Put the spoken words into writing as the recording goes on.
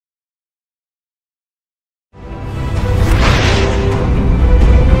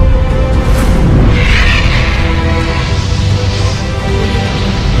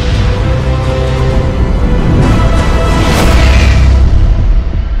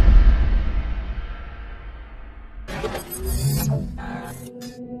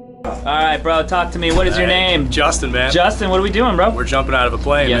right, bro, talk to me. What is your name? Justin, man. Justin, what are we doing, bro? We're jumping out of a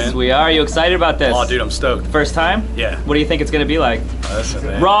plane, man. Yes, we are. Are you excited about this? Oh, dude, I'm stoked. First time? Yeah. What do you think it's going to be like? Listen,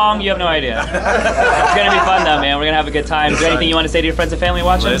 man. Wrong, you have no idea. It's going to be fun, though, man. We're going to have a good time. Is there anything you want to say to your friends and family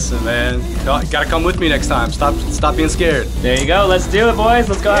watching? Listen, man. Gotta come with me next time. Stop being scared. There you go. Let's do it, boys.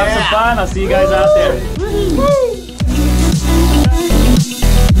 Let's go have some fun. I'll see you guys out there. Woo!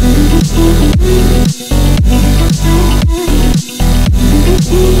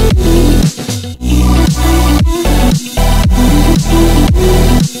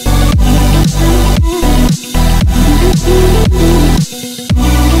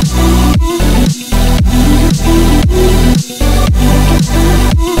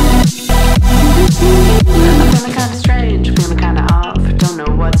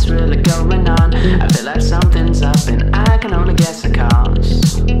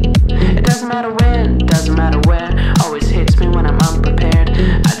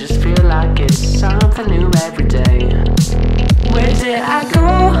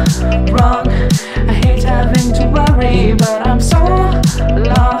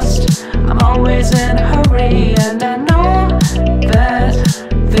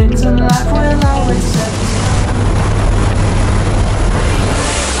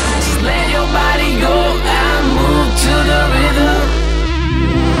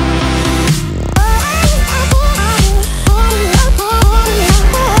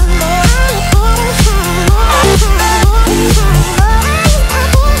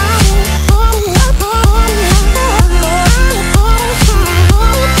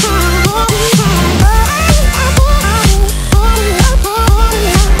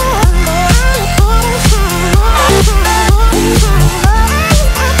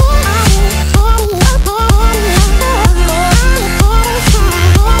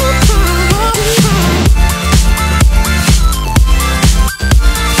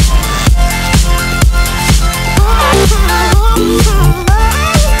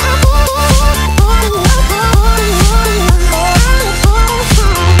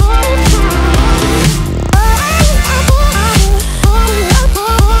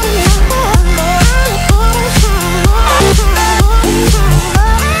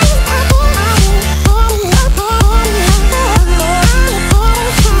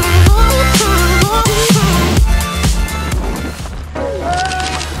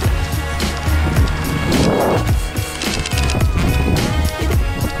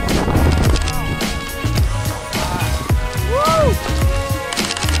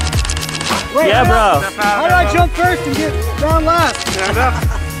 Yeah, bro. How do I jump first and get down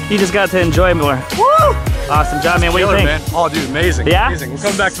last? You just got to enjoy more. Woo! Awesome job, man. What do you think? Man. Oh, dude, amazing. Yeah? Amazing. We'll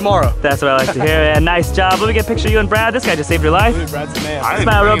come back tomorrow. That's what I like to hear, man. Nice job. Let me get a picture of you and Brad. This guy just saved your life. Dude, Brad's the man.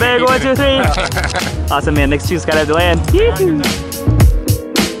 Smile real big. 1, 2, 3. Awesome, man. Next to Skydive DeLand.